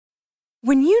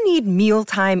When you need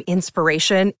mealtime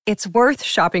inspiration, it's worth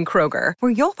shopping Kroger,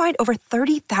 where you'll find over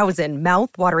 30,000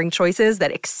 mouth-watering choices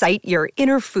that excite your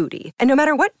inner foodie. And no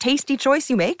matter what tasty choice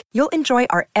you make, you'll enjoy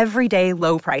our everyday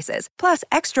low prices, plus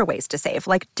extra ways to save,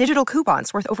 like digital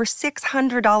coupons worth over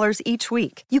 $600 each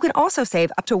week. You can also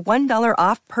save up to $1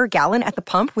 off per gallon at the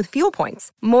pump with fuel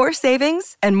points. More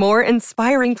savings and more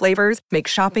inspiring flavors make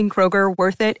shopping Kroger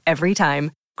worth it every time.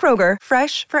 Kroger,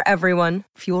 fresh for everyone.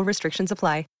 Fuel restrictions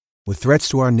apply. With threats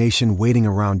to our nation waiting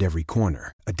around every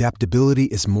corner, adaptability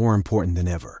is more important than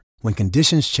ever. When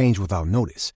conditions change without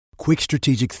notice, quick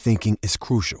strategic thinking is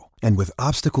crucial. And with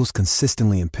obstacles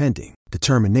consistently impending,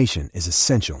 determination is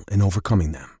essential in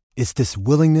overcoming them. It's this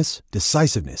willingness,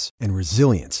 decisiveness, and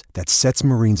resilience that sets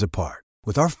Marines apart.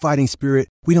 With our fighting spirit,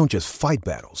 we don't just fight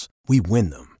battles, we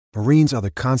win them. Marines are the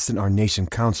constant our nation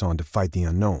counts on to fight the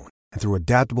unknown. And through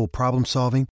adaptable problem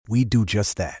solving, we do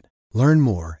just that. Learn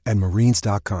more at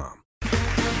marines.com.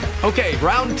 Okay,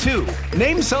 round two.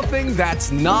 Name something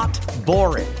that's not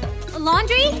boring. A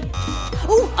laundry?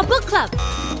 Ooh, a book club.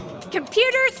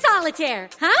 Computer solitaire,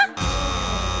 huh?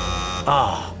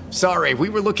 Ah, sorry, we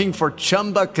were looking for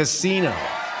Chumba Casino.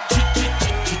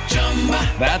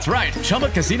 That's right,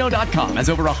 ChumbaCasino.com has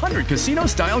over 100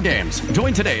 casino-style games.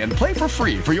 Join today and play for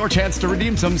free for your chance to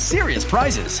redeem some serious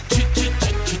prizes.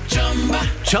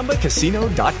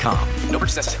 ChumbaCasino.com. No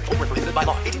purchase necessary. Void where prohibited by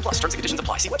law. 18 plus. Terms and conditions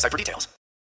apply. See website for details.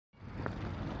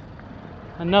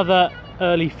 Another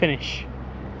early finish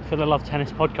for the Love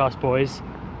Tennis podcast, boys.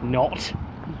 Not.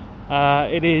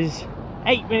 It is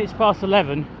 8 minutes past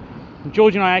 11.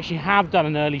 George and I actually have done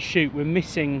an early shoot. We're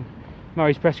missing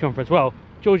Murray's press conference. Well,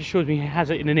 George assures me he has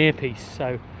it in an earpiece,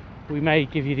 so we may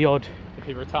give you the odd... If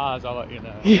he retires, I'll let you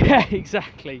know. Yeah,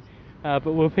 exactly. But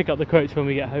we'll pick up the quotes when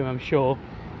we get home, I'm sure.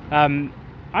 I'm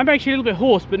actually a little bit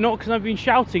hoarse, but not because I've been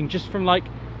shouting, just from like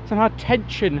somehow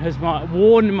tension has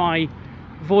worn my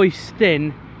voice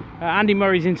thin. Andy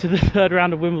Murray's into the third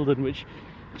round of Wimbledon, which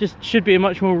just should be a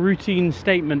much more routine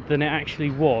statement than it actually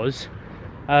was.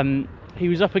 He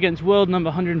was up against world number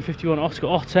 151 Oscar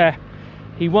Otte.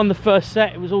 He won the first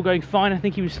set, it was all going fine. I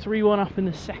think he was 3-1 up in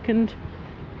the second.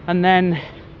 And then,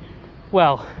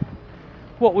 well,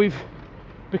 what we've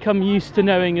become used to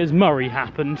knowing as Murray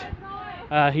happened.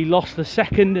 He lost the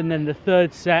second and then the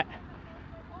third set.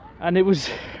 And it was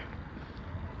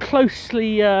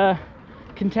closely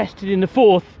contested in the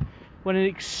fourth when an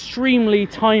extremely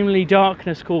timely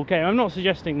darkness call came. I'm not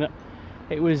suggesting that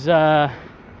it was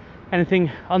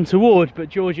anything untoward, but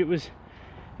George, it was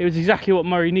exactly what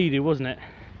Murray needed, wasn't it?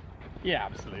 Yeah,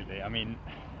 absolutely. I mean,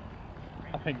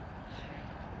 I think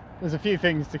there's a few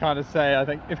things to kind of say. I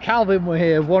think if Calvin were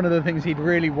here, one of the things he'd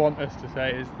really want us to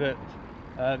say is that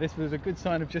this was a good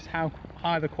sign of just how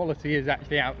high the quality is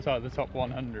actually outside the top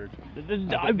 100.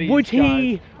 Would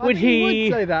he would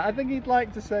say that. I think he'd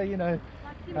like to say, you know,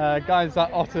 guys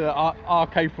like Otte are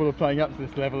capable of playing up to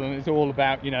this level, and it's all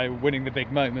about, you know, winning the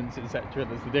big moments, etc.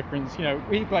 There's the difference. You know,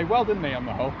 he played well, didn't he, on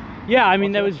the whole? Yeah, I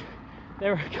mean, there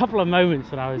were a couple of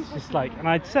moments when I was just like, and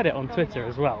I'd said it on Twitter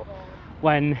as well,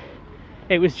 when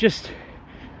it was just,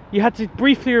 you had to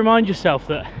briefly remind yourself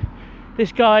that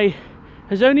this guy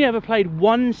has only ever played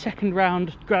one second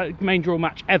round main draw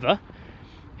match ever.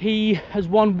 He has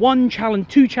won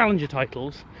two challenger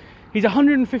titles. He's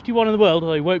 151 in the world,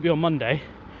 although he won't be on Monday.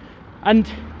 And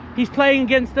he's playing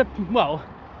against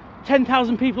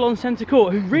 10,000 people on centre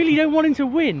court who really don't want him to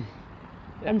win.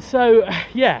 And so,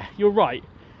 yeah, you're right.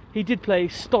 He did play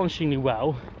astonishingly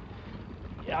well.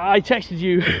 I texted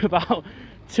you about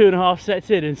 2.5 sets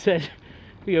in and said,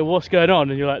 you know, what's going on?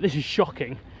 And you're like, this is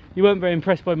shocking. You weren't very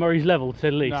impressed by Murray's level, to say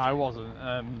the least. No, I wasn't.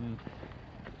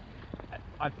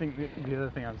 I think the other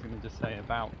thing I was going to just say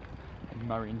about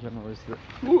Murray in general is that...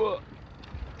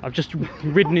 I've just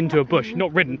ridden into a bush.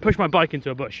 Not ridden, pushed my bike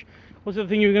into a bush. What's the other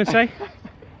thing you were going to say?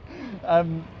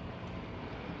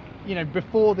 You know,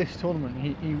 before this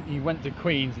tournament, he went to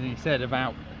Queen's and he said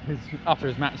about after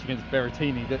his match against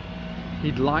Berrettini that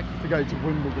he'd like to go to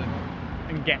Wimbledon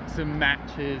and get some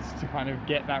matches to kind of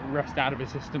get that rust out of his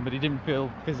system, but he didn't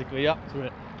feel physically up to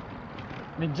it.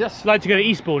 And it just... Like to go to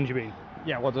Eastbourne, do you mean?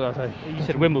 Yeah, what did I say? You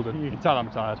said Wimbledon. You can tell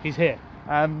I'm tired. He's here.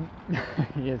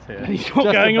 He is here. He's not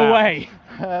just going away.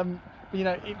 You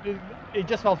know, it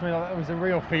just felt to me like there was a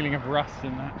real feeling of rust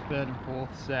in that third and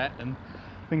fourth set, and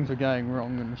things were going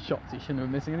wrong and the shots he shouldn't have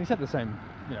been missing. And he said the same,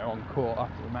 you know, on court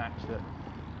after the match, that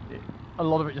a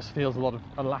lot of it just feels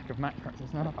a lack of match practice.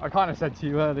 Now, I kind of said to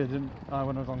you earlier,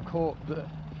 when I was on court, that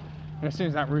as soon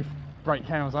as that roof break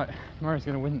down. I was like, Murray's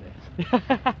going to win this.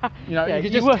 You know, Yeah, you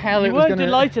could just tell it was weren't going to.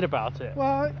 delighted about it.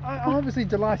 Well, I'm obviously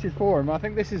delighted for him. I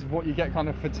think this is what you get kind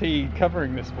of fatigued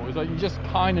covering this for. Is like you just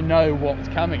kind of know what's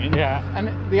coming. And, Yeah.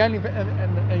 And the only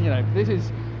and you know,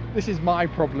 this is my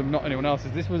problem, not anyone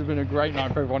else's. This would have been a great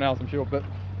night for everyone else, I'm sure. But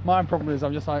my problem is,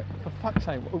 I'm just like, for fuck's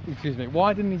sake, excuse me,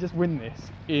 why didn't he just win this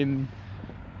in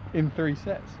 3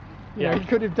 sets? You know, he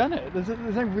could have done it. There's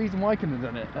no reason why he couldn't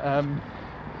have done it.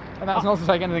 And that's not to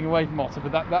take anything away from Otter,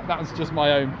 but that's just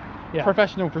my own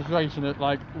professional frustration at,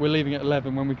 like, we're leaving at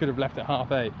 11 when we could have left at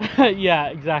 8:30. Yeah,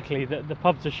 exactly. The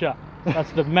pubs are shut.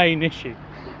 That's the main issue.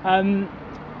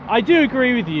 I do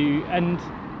agree with you, and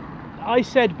I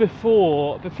said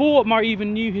before Murray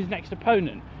even knew his next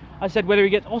opponent, I said whether he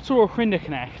gets Otter or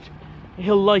Rinderknecht,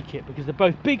 he'll like it because they're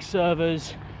both big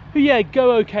servers who,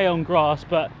 go okay on grass,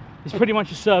 but it's pretty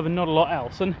much a serve and not a lot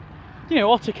else. And you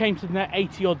know, Otter came to the net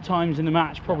 80 odd times in the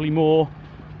match, probably more,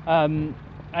 and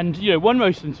you know, won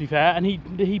most of them, to be fair, and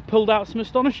he pulled out some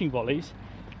astonishing volleys.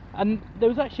 And there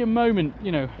was actually a moment,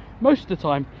 you know, most of the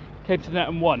time came to the net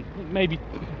and won, maybe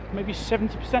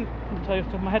 70%, I'll tell you off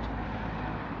the top of my head.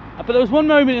 But there was one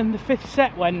moment in the 5th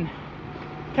set when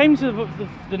came to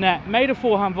the net, made a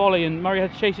forehand volley, and Murray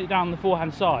had to chase it down the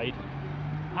forehand side,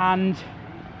 and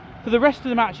for the rest of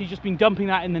the match he's just been dumping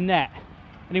that in the net,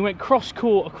 and he went cross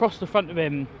court across the front of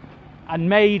him and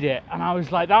made it, and I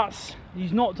was like,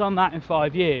 he's not done that in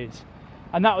 5 years.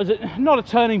 And that was not a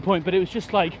turning point, but it was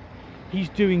just like he's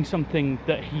doing something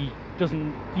that he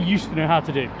used to know how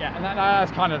to do. Yeah, and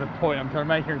that's kind of the point I'm trying to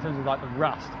make here in terms of like the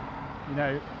rust. You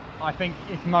know, I think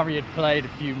if Murray had played a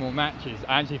few more matches,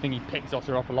 I actually think he picks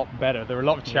Otter off a lot better. There were a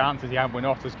lot of chances he had when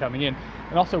Otter's coming in,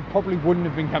 and also probably wouldn't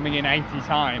have been coming in 80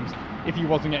 times if he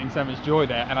wasn't getting so much joy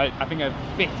there. And I think a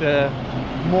fitter,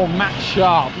 more match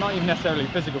sharp, not even necessarily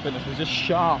physical fitness, but just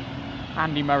sharp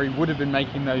Andy Murray would have been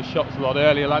making those shots a lot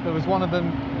earlier. Like there was one of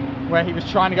them where he was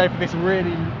trying to go for this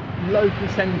really low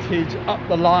percentage up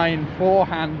the line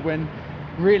forehand when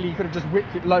really he could have just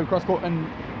whipped it low cross court, and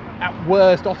at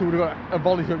worst Otter would have got a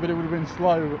volley to it, but it would have been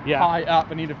slow, high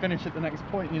up, and he'd have finished at the next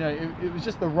point. You know, it was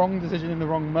just the wrong decision in the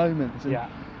wrong moments. And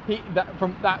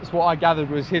that's what I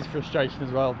gathered was his frustration as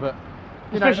well. But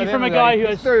especially from a guy who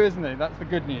he's through, isn't he? That's the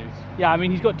good news. Yeah, I mean,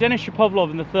 he's got Denis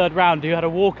Shapovalov in the 3rd round, who had a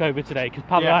walkover today because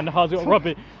Pablo Andujar's got a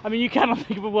rubber. I mean, you cannot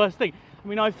think of a worse thing. I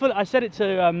mean, I said it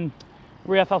to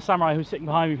Riyad Al Samurai, who's sitting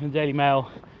behind me from the Daily Mail.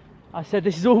 I said,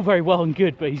 this is all very well and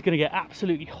good, but he's going to get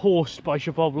absolutely horsed by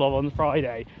Shapovalov on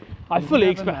Friday. I fully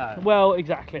expect. Well,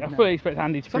 exactly. I fully expect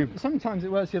Andy to prove. Sometimes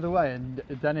it works the other way, and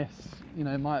Denis, you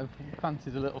know, might have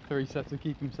fancied a little 3 set to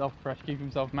keep himself fresh, keep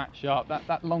himself match sharp.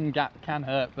 That long gap can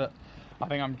hurt, but I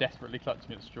think I'm desperately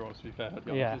clutching at straws, to be fair.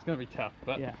 It's going to be tough,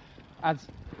 but as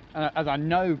I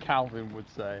know Calvin would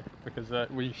say, because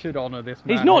we should honour this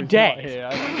man. He's not dead.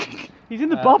 Not here. He's in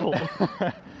the bubble.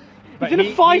 He's in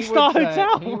a 5-star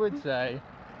hotel. He would say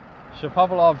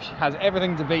Shapovalov has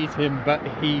everything to beat him, but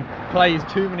he plays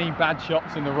too many bad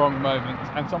shots in the wrong moments.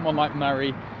 And someone like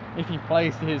Murray, if he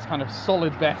plays to his kind of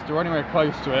solid best or anywhere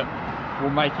close to it, will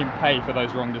make him pay for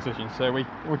those wrong decisions. So we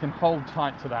can hold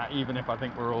tight to that, even if I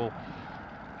think we're all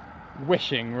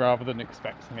wishing rather than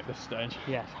expecting at this stage.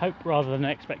 Yes, hope rather than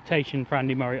expectation for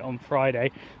Andy Murray on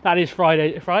Friday. That is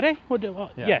Friday. Friday? What?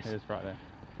 Yeah, yes. It is Friday.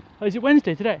 Oh, is it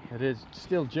Wednesday today? It is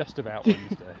still just about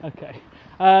Wednesday.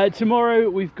 Okay. Tomorrow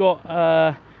we've got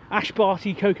Ash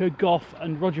Barty, Coco Gauff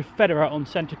and Roger Federer on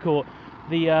centre court.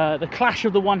 The clash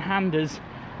of the one-handers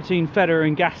between Federer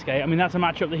and Gasquet. I mean, that's a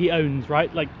matchup that he owns,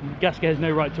 right? Like, Gasquet has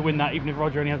no right to win that, even if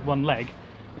Roger only has one leg.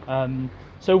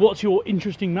 So what's your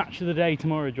interesting match of the day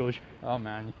tomorrow, George? Oh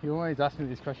man, you always ask me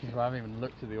these questions, but I haven't even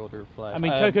looked at the order of play. I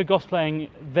mean, Coco Gauff's playing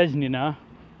Vesnina,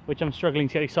 which I'm struggling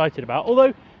to get excited about.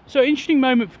 Although, so interesting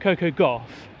moment for Coco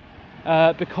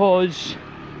Gauff, because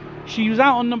she was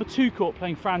out on number 2 court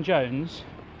playing Fran Jones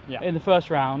in the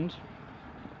first round,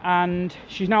 and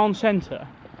she's now on centre.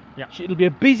 Yeah. It'll be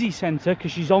a busy centre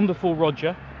because she's on before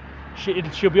Roger.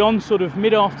 She'll be on sort of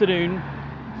mid-afternoon,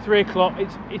 3 o'clock.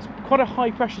 It's quite a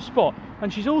high pressure spot,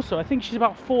 and she's also, I think she's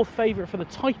about 4th favourite for the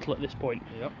title at this point.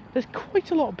 Yep. There's quite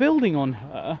a lot building on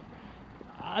her,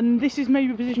 and this is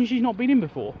maybe a position she's not been in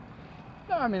before.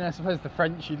 No, I mean, I suppose the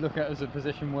French you'd look at as a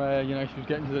position where, you know, she was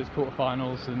getting to those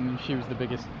quarterfinals and she was the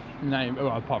biggest name,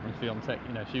 well, apart from Swiatek,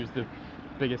 you know, she was the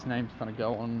biggest name to kind of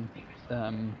go on,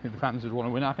 who the fans would want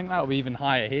to win. I think that'll be even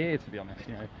higher here, to be honest.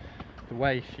 You know, the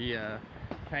way she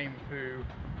came through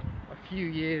a few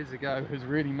years ago has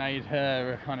really made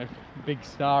her a kind of big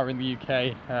star in the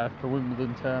UK for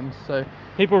Wimbledon terms. So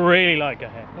people really like her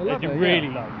here. They really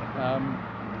like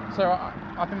her. So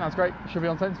I think that's great. She'll be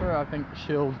on centre. I think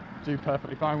she'll do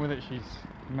perfectly fine with it. She's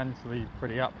mentally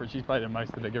pretty up for it. She's played in most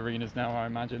of the big arenas now, I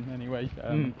imagine, anyway.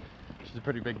 She's a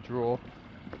pretty big draw.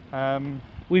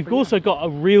 We've also got a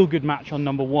real good match on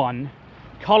number 1.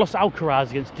 Carlos Alcaraz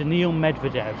against Daniil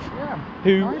Medvedev,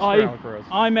 who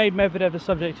I made Medvedev the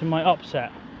subject in my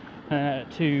upset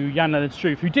to Jan-Lennard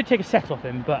Struff, who did take a set off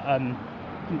him, but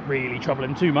didn't really trouble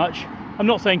him too much. I'm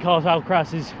not saying Carlos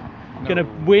Alcaraz is going to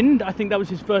win. I think that was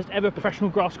his first ever professional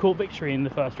grass court victory in the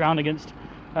first round against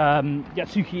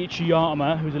Yatsuki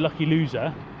Ichiyama, who's a lucky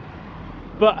loser.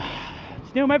 But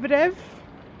Daniil Medvedev,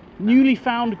 newly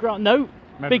found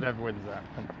Medvedev wins that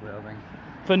comfortably, I think.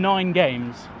 For 9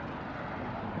 games.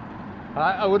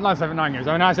 I wouldn't like to say for 9 games.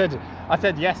 I mean, I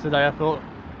said yesterday I thought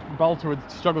Bolter would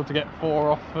struggle to get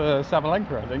 4 off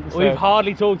Sabalenka, I think. So. We've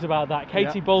hardly talked about that.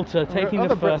 Katie Bolter taking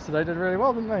the first. Brits today did really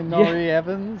well, didn't they? Norrie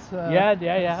Evans.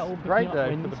 All great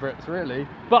day for the Brits, really.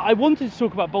 But I wanted to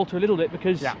talk about Bolter a little bit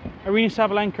because Aryna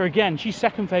Sabalenka, again, she's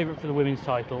second favourite for the women's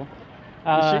title.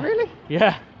 Is she really?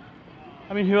 Yeah.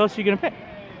 I mean, who else are you going to pick?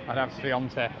 I'd have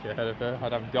Swiatek ahead of her.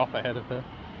 I'd have Goff ahead of her.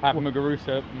 I have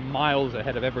Muguruza miles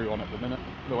ahead of everyone at the minute,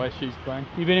 the way she's playing.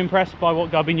 You've been impressed by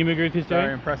what Garbine Muguruza is doing?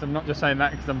 Very impressed. I'm not just saying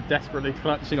that because I'm desperately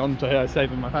clutching onto her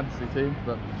saving my fantasy team,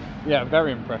 but yeah,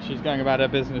 very impressed. She's going about her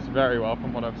business very well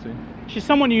from what I've seen. She's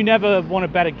someone you never want to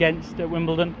bet against at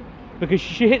Wimbledon because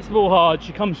she hits the ball hard,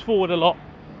 she comes forward a lot,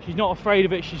 she's not afraid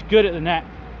of it, she's good at the net.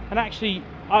 And actually,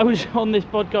 I was on this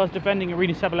podcast defending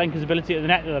Aryna Sabalenka's ability at the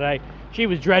net the other day. She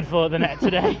was dreadful at the net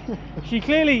today. She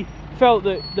clearly felt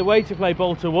that the way to play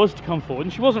Bolter was to come forward,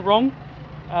 and she wasn't wrong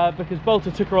because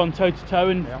Bolter took her on toe-to-toe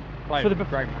and for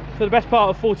the best part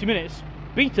of 40 minutes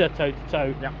beat her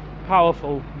toe-to-toe.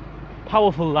 Powerful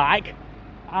lag,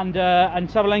 and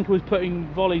Sabalenka was putting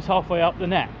volleys halfway up the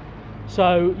net.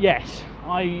 So yes,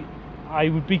 I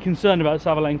would be concerned about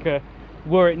Sabalenka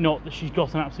were it not that she's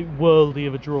got an absolute worldie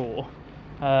of a draw.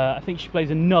 I think she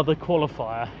plays another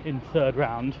qualifier in third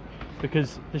round.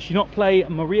 Because does she not play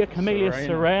Maria Camelia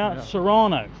Serrano?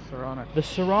 The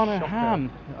Serrano ham.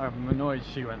 I'm annoyed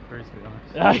she went through, to be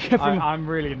honest. I'm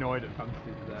really annoyed at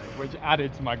fantasy today, which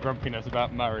added to my grumpiness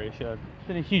about Murray. There's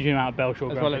been a huge amount of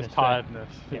Belshaw as well as tiredness.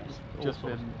 Yes, just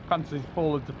been fantasy's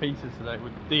fallen to pieces today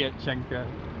with Diachenko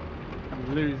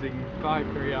losing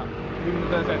 5-3 up. Losing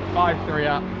Thursday 5-3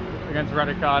 up against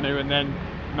Raducanu and then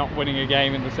not winning a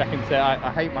game in the second set. I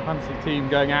hate my fantasy team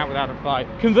going out without a fight.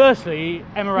 Conversely,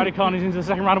 Emma Raducanu is into the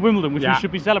second round of Wimbledon, which we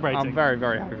should be celebrating. I'm very,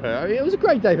 very happy for her. I mean, it was a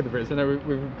great day for the Brits. I know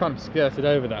we've kind of skirted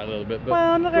over that a little bit,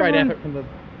 but great effort from the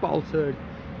Bolter.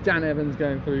 Dan Evans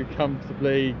going through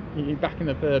comfortably. He's back in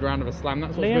the third round of a slam.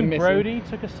 That's what's been missing. Liam Brody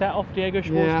took a set off Diego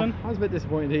Schwartzman. Yeah, I was a bit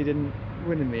disappointed he didn't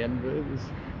win in the end, but it was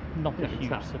not a huge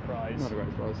surprise. Not a great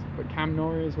surprise. But Cam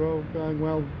Norrie as well, going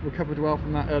well, recovered well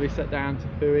from that early set down to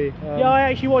Pui. Yeah, I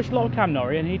actually watched a lot of Cam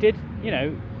Norrie, and he did,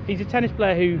 he's a tennis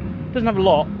player who doesn't have a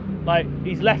lot. Like,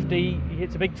 he's lefty, he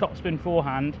hits a big topspin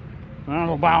forehand. I don't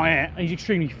know about it. He's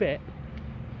extremely fit.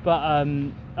 But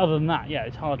other than that,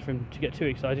 it's hard for him to get too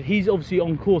excited. He's obviously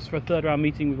on course for a third round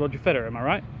meeting with Roger Federer, am I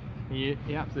right? He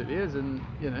absolutely is, and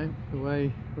the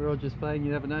way Roger's playing,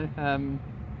 you never know.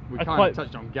 We kind of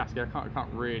touched on Gasquet. I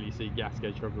can't really see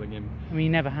Gasquet troubling him. I mean, he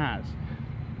never has,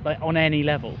 like on any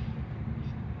level.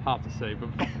 Hard to say, but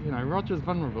Roger's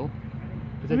vulnerable,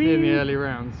 particularly in the early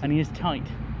rounds. And he is tight.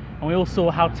 And we all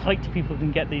saw how tight people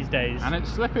can get these days. And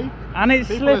it's slippy.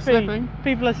 People are slipping.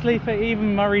 People are slipping.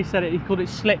 Even Murray said it. He called it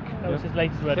slick. That was his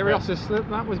latest word. Kyrgios' slip,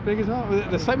 that was big as well.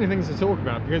 There's so many things to talk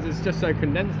about because it's just so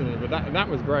condensed in it. But that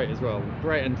was great as well.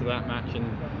 Great into that match, and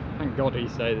thank God he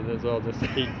stayed in as well, just to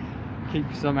keep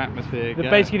some atmosphere.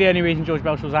 Basically, the only reason George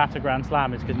Belshaw's at a Grand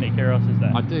Slam is because Nick Kyrgios is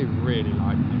there. I do really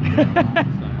like Nick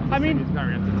Kyrgios. I mean, it's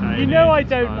very entertaining.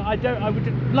 I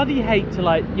would bloody hate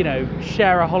to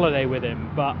share a holiday with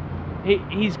him, but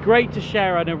he's great to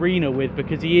share an arena with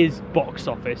because he is box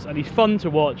office and he's fun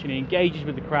to watch and he engages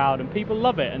with the crowd and people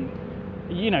love it. And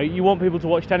you want people to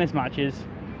watch tennis matches,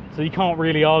 so you can't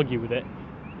really argue with it.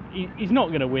 He's not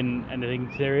going to win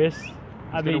anything serious.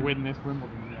 He's going to win this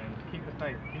Wimbledon game. Keep the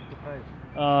faith.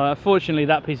 Fortunately,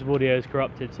 that piece of audio is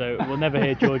corrupted, so we'll never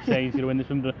hear George saying he's going to win this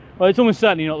Wimbledon. Well, it's almost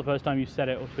certainly not the first time you said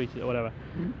it or tweeted it or whatever.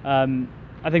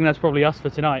 I think that's probably us for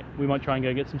tonight. We might try and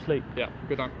go get some sleep. Yeah,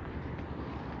 good night.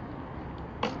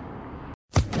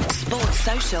 Sports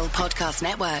Social Podcast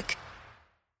Network.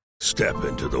 Step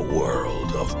into the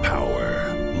world of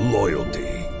power, loyalty,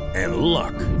 and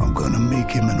luck. I'm gonna make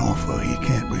him an offer he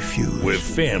can't refuse. With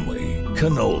family,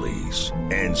 cannolis,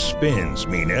 and spins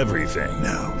mean everything.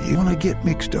 Now, you wanna get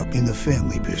mixed up in the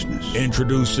family business.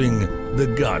 Introducing The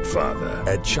Godfather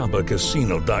at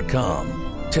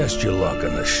ChumbaCasino.com. Test your luck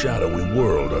in the shadowy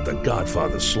world of The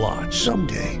Godfather slot.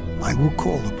 Someday, I will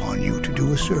call upon you to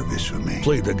do a service for me.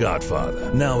 Play The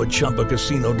Godfather, now at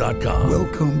ChumbaCasino.com.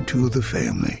 Welcome to the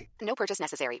family. No purchase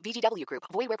necessary. VGW Group.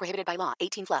 Void where prohibited by law.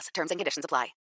 18+. Terms and conditions apply.